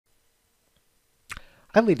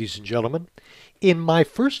Hi, ladies and gentlemen. In my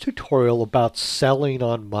first tutorial about selling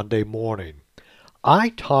on Monday morning, I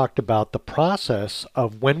talked about the process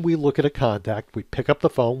of when we look at a contact, we pick up the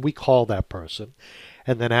phone, we call that person,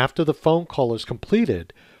 and then after the phone call is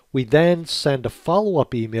completed, we then send a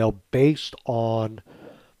follow-up email based on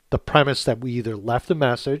the premise that we either left a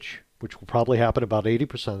message, which will probably happen about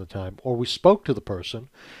 80% of the time, or we spoke to the person.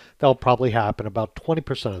 That'll probably happen about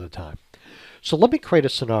 20% of the time. So let me create a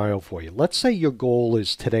scenario for you. Let's say your goal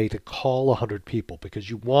is today to call 100 people because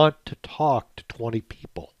you want to talk to 20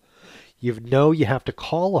 people. You know you have to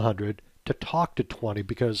call 100 to talk to 20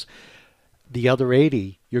 because the other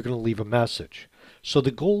 80 you're going to leave a message. So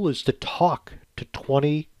the goal is to talk to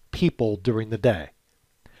 20 people during the day.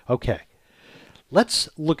 Okay, let's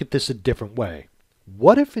look at this a different way.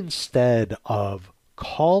 What if instead of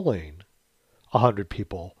calling 100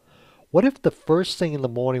 people, what if the first thing in the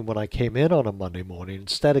morning when I came in on a Monday morning,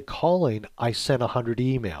 instead of calling, I sent 100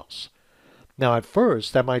 emails? Now, at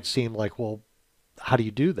first, that might seem like, well, how do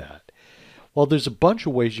you do that? Well, there's a bunch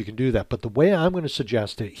of ways you can do that, but the way I'm going to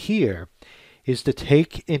suggest it here is to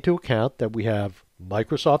take into account that we have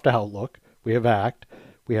Microsoft Outlook, we have Act,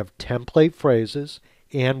 we have template phrases,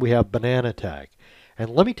 and we have banana tag. And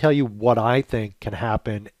let me tell you what I think can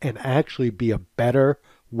happen and actually be a better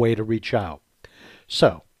way to reach out.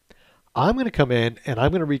 So, I'm going to come in and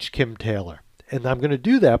I'm going to reach Kim Taylor. And I'm going to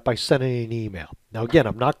do that by sending an email. Now, again,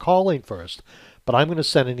 I'm not calling first, but I'm going to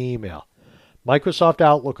send an email. Microsoft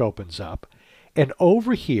Outlook opens up. And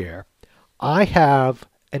over here, I have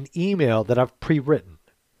an email that I've pre-written.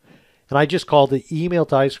 And I just called it email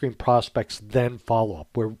to ice cream prospects, then follow-up,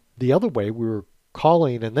 where the other way we were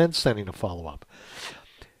calling and then sending a follow-up.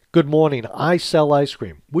 Good morning. I sell ice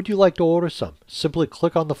cream. Would you like to order some? Simply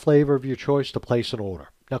click on the flavor of your choice to place an order.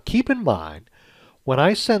 Now keep in mind, when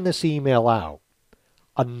I send this email out,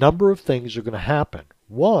 a number of things are going to happen.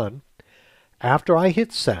 One, after I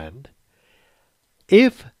hit send,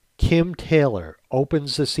 if Kim Taylor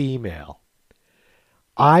opens this email,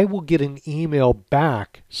 I will get an email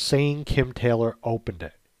back saying Kim Taylor opened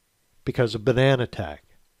it because of banana tag.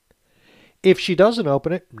 If she doesn't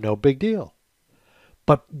open it, no big deal.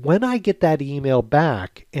 But when I get that email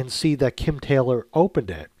back and see that Kim Taylor opened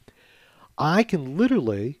it, I can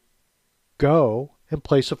literally go and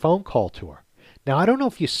place a phone call to her. Now, I don't know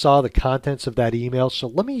if you saw the contents of that email, so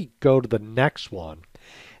let me go to the next one.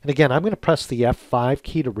 And again, I'm going to press the F5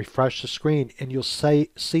 key to refresh the screen, and you'll see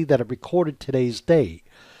that it recorded today's date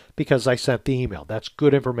because I sent the email. That's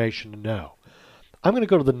good information to know. I'm going to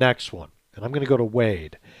go to the next one, and I'm going to go to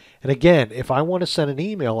Wade. And again, if I want to send an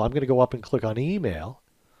email, I'm going to go up and click on Email.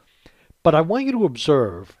 But I want you to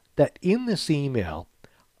observe that in this email,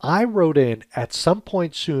 I wrote in, at some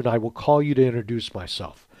point soon, I will call you to introduce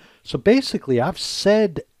myself. So basically, I've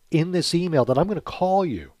said in this email that I'm going to call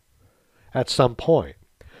you at some point.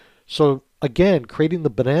 So again, creating the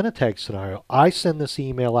banana tag scenario, I send this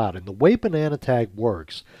email out. And the way banana tag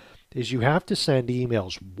works is you have to send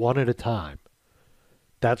emails one at a time.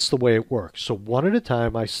 That's the way it works. So one at a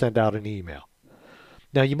time, I send out an email.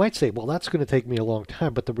 Now, you might say, well, that's going to take me a long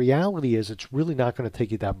time, but the reality is it's really not going to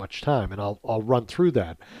take you that much time, and I'll run through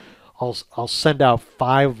that. I'll send out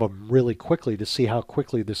 5 of them really quickly to see how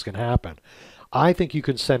quickly this can happen. I think you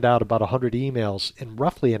can send out about 100 emails in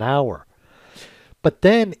roughly an hour. But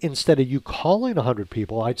then, instead of you calling 100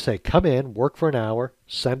 people, I'd say, come in, work for an hour,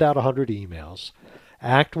 send out 100 emails.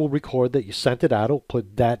 Act will record that you sent it out. It'll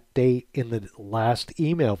put that date in the last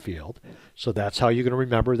email field. So that's how you're going to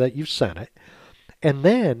remember that you sent it. And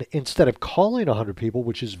then, instead of calling 100 people,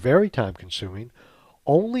 which is very time consuming,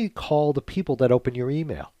 only call the people that open your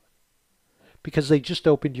email. Because they just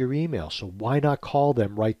opened your email, so why not call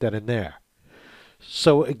them right then and there?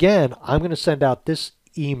 So again, I'm going to send out this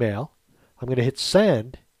email. I'm going to hit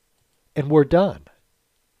send, and we're done.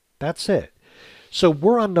 That's it. So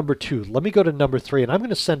we're on number 2. Let me go to number 3, and I'm going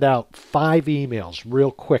to send out 5 emails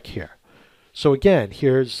real quick here. So again,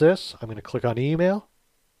 here's this. I'm going to click on email.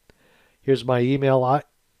 Here's my email.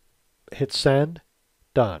 Hit send.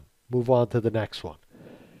 Done. Move on to the next one.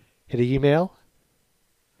 Hit email.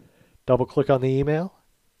 Double click on the email.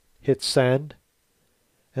 Hit send.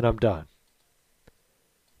 And I'm done.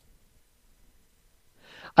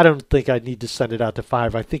 I don't think I need to send it out to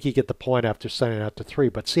 5. I think you get the point after sending it out to 3.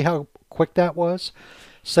 But see how quick that was?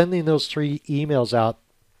 Sending those 3 emails out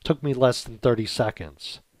took me less than 30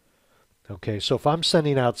 seconds. Okay, so if I'm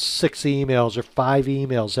sending out 6 emails or 5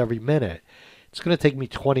 emails every minute, it's going to take me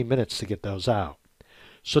 20 minutes to get those out.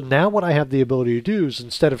 So now what I have the ability to do is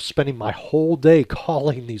instead of spending my whole day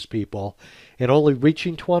calling these people and only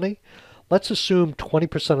reaching 20, let's assume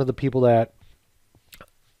 20% of the people that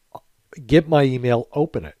get my email,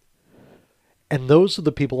 open it. And those are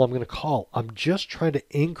the people I'm going to call. I'm just trying to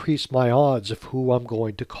increase my odds of who I'm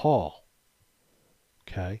going to call.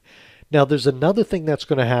 Okay. Now, there's another thing that's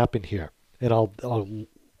going to happen here, and I'll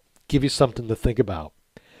give you something to think about.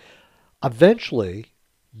 Eventually,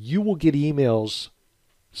 you will get emails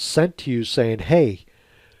sent to you saying, hey,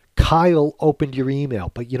 Kyle opened your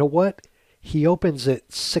email, but you know what? He opens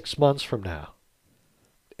it 6 months from now.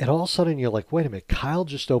 And all of a sudden, you're like, wait a minute, Kyle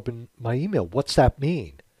just opened my email. What's that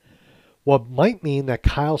mean? Well, it might mean that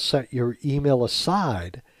Kyle set your email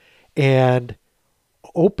aside and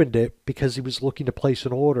opened it because he was looking to place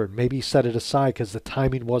an order. Maybe he set it aside because the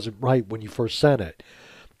timing wasn't right when you first sent it.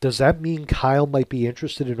 Does that mean Kyle might be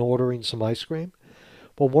interested in ordering some ice cream?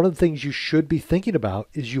 Well, one of the things you should be thinking about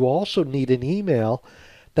is you also need an email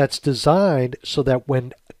that's designed so that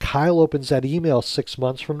when Kyle opens that email 6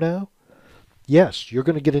 months from now, yes, you're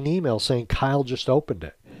going to get an email saying Kyle just opened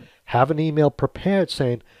it. Have an email prepared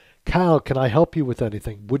saying, Kyle, can I help you with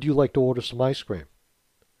anything? Would you like to order some ice cream?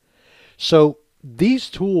 So these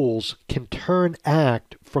tools can turn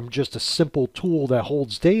ACT from just a simple tool that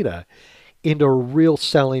holds data into a real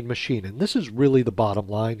selling machine. And this is really the bottom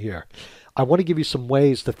line here. I want to give you some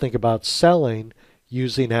ways to think about selling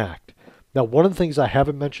using ACT. Now, one of the things I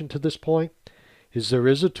haven't mentioned to this point is there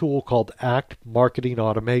is a tool called ACT Marketing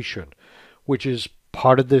Automation, which is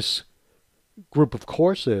part of this group of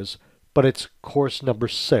courses, but it's course number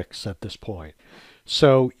 6 at this point.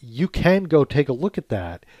 So you can go take a look at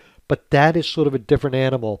that, but that is sort of a different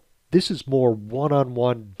animal. This is more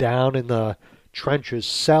one-on-one, down in the trenches,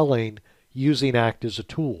 selling using ACT as a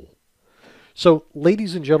tool. So,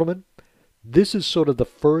 ladies and gentlemen, this is sort of the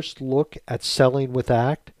first look at selling with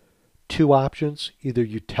ACT. 2 options: either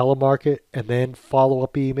you telemarket and then follow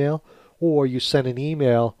up email, or you send an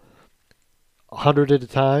email 100 at a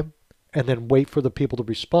time and then wait for the people to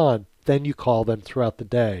respond. Then you call them throughout the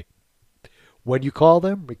day. When you call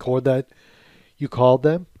them, record that you called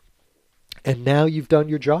them, and now you've done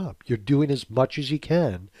your job. You're doing as much as you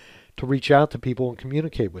can to reach out to people and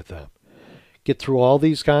communicate with them. Get through all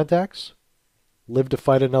these contacts, live to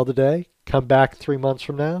fight another day, come back 3 months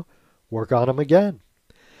from now, work on them again.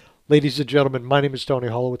 Ladies and gentlemen, my name is Tony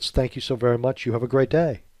Holowitz. Thank you so very much. You have a great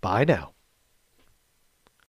day. Bye now.